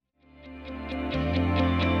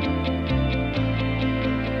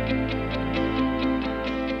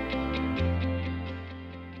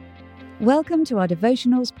Welcome to our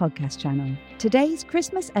Devotionals podcast channel. Today's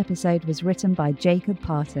Christmas episode was written by Jacob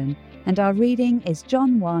Parton, and our reading is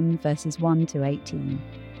John 1 verses 1 to 18.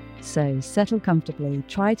 So settle comfortably,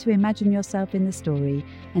 try to imagine yourself in the story,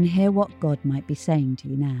 and hear what God might be saying to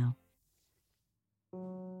you now.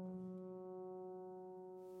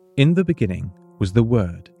 In the beginning was the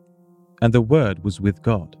Word, and the Word was with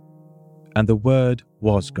God, and the Word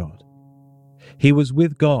was God. He was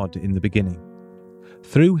with God in the beginning.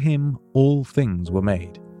 Through him all things were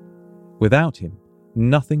made. Without him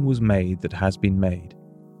nothing was made that has been made.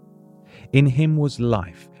 In him was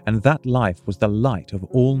life, and that life was the light of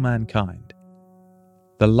all mankind.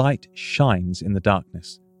 The light shines in the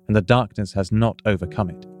darkness, and the darkness has not overcome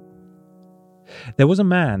it. There was a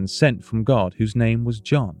man sent from God whose name was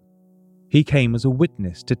John. He came as a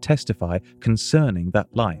witness to testify concerning that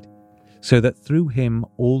light, so that through him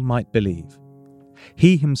all might believe.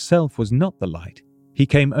 He himself was not the light. He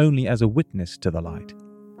came only as a witness to the light.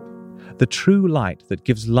 The true light that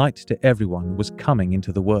gives light to everyone was coming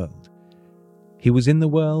into the world. He was in the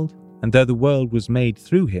world, and though the world was made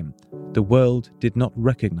through him, the world did not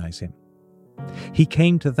recognize him. He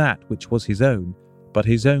came to that which was his own, but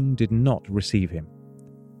his own did not receive him.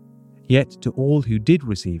 Yet to all who did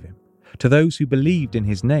receive him, to those who believed in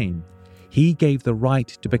his name, he gave the right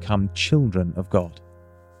to become children of God.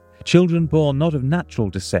 Children born not of natural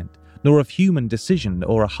descent, nor of human decision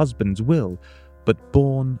or a husband's will, but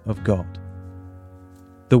born of God.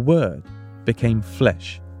 The Word became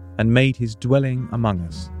flesh and made his dwelling among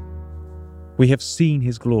us. We have seen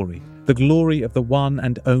his glory, the glory of the one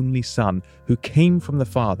and only Son, who came from the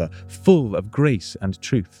Father, full of grace and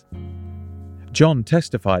truth. John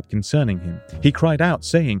testified concerning him. He cried out,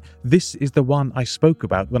 saying, "This is the one I spoke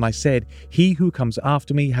about when I said, 'He who comes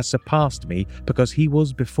after me has surpassed me, because he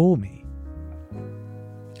was before me.'"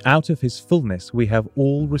 Out of his fullness we have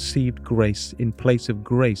all received grace in place of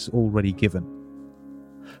grace already given.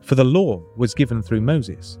 For the law was given through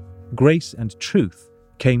Moses. Grace and truth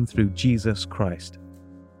came through Jesus Christ.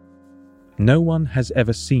 No one has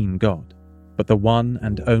ever seen God, but the one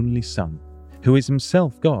and only Son, who is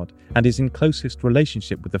himself God and is in closest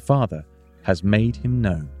relationship with the Father, has made him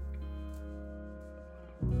known.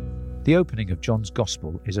 The opening of John's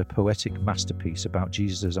Gospel is a poetic masterpiece about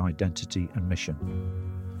Jesus' identity and mission.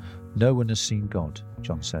 No one has seen God,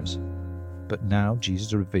 John says, but now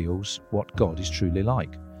Jesus reveals what God is truly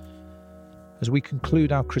like. As we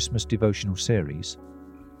conclude our Christmas devotional series,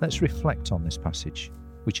 let's reflect on this passage,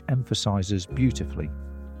 which emphasises beautifully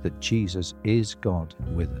that Jesus is God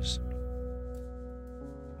with us.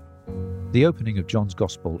 The opening of John's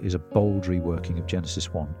Gospel is a bold reworking of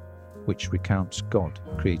Genesis 1, which recounts God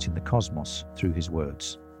creating the cosmos through his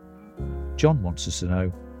words. John wants us to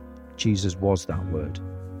know Jesus was that word.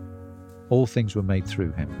 All things were made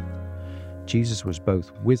through him. Jesus was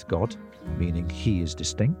both with God, meaning he is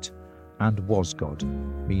distinct, and was God,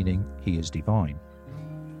 meaning he is divine.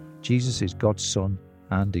 Jesus is God's Son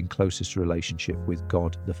and in closest relationship with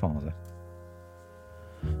God the Father.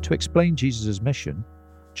 To explain Jesus' mission,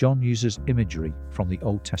 John uses imagery from the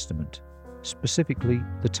Old Testament, specifically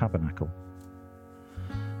the tabernacle.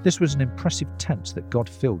 This was an impressive tent that God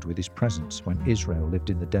filled with his presence when Israel lived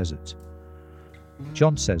in the desert.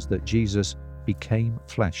 John says that Jesus became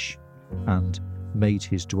flesh and made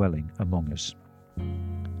his dwelling among us.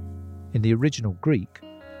 In the original Greek,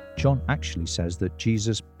 John actually says that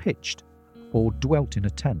Jesus pitched or dwelt in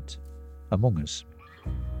a tent among us.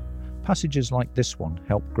 Passages like this one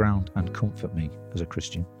help ground and comfort me as a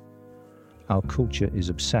Christian. Our culture is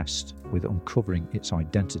obsessed with uncovering its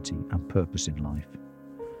identity and purpose in life.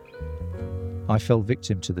 I fell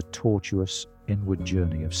victim to the tortuous inward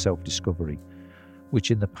journey of self-discovery, which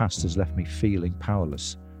in the past has left me feeling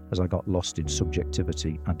powerless as I got lost in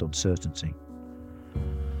subjectivity and uncertainty.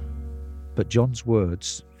 But John's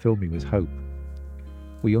words fill me with hope.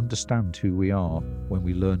 We understand who we are when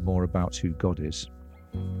we learn more about who God is.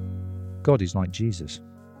 God is like Jesus.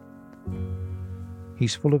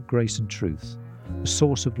 He's full of grace and truth, the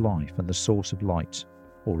source of life and the source of light,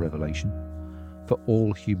 or revelation, for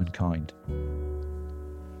all humankind.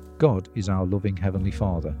 God is our loving Heavenly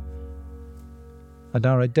Father, and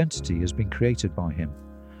our identity has been created by him.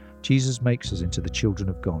 Jesus makes us into the children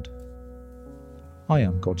of God. I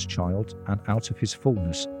am God's child, and out of his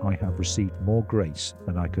fullness I have received more grace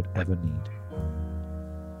than I could ever need.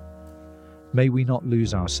 May we not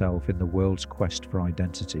lose ourselves in the world's quest for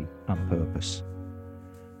identity and purpose.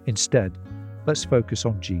 Instead, let's focus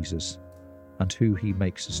on Jesus and who he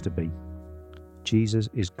makes us to be. Jesus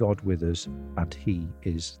is God with us, and he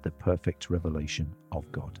is the perfect revelation of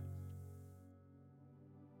God.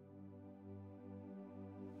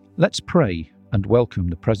 Let's pray and welcome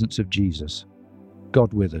the presence of Jesus,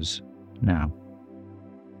 God with us, now.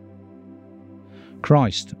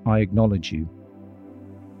 Christ, I acknowledge you.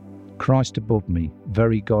 Christ above me,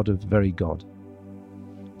 very God of very God.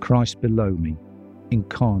 Christ below me,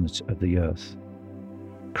 incarnate of the earth.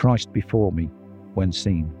 Christ before me, when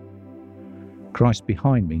seen. Christ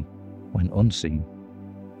behind me, when unseen.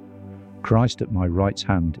 Christ at my right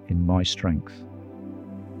hand in my strength.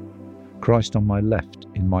 Christ on my left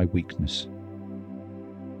in my weakness.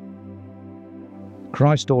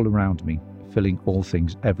 Christ all around me, filling all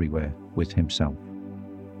things everywhere with himself.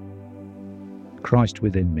 Christ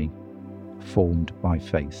within me, formed by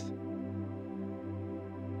faith.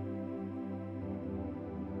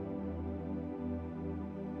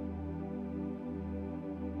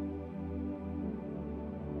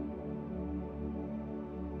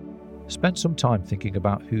 Spend some time thinking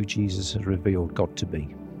about who Jesus has revealed God to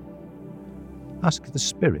be. Ask the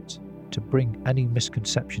Spirit to bring any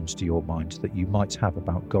misconceptions to your mind that you might have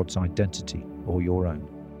about God's identity or your own.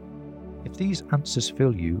 If these answers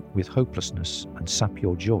fill you with hopelessness and sap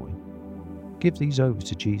your joy, give these over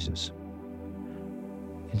to Jesus.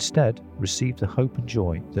 Instead, receive the hope and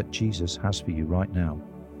joy that Jesus has for you right now,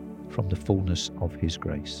 from the fullness of his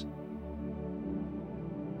grace.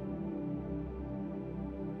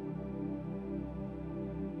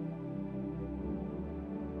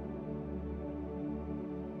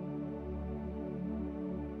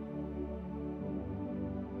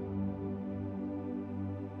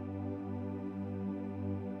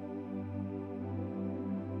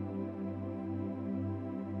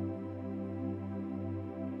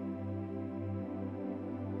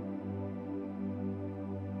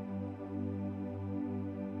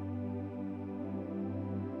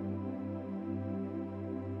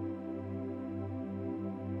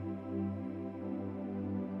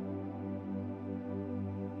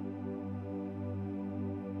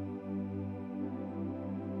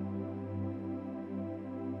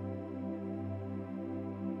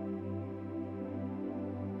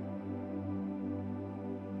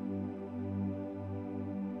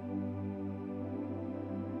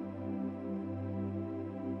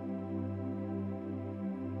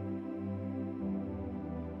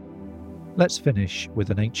 Let's finish with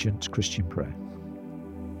an ancient Christian prayer.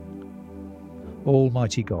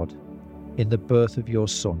 Almighty God, in the birth of your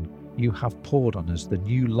Son, you have poured on us the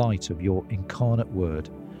new light of your incarnate word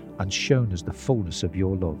and shown us the fullness of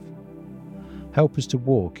your love. Help us to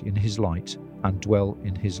walk in his light and dwell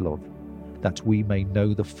in his love, that we may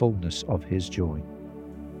know the fullness of his joy,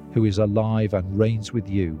 who is alive and reigns with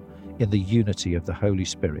you in the unity of the Holy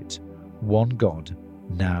Spirit, one God,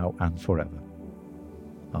 now and forever.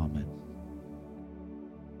 Amen.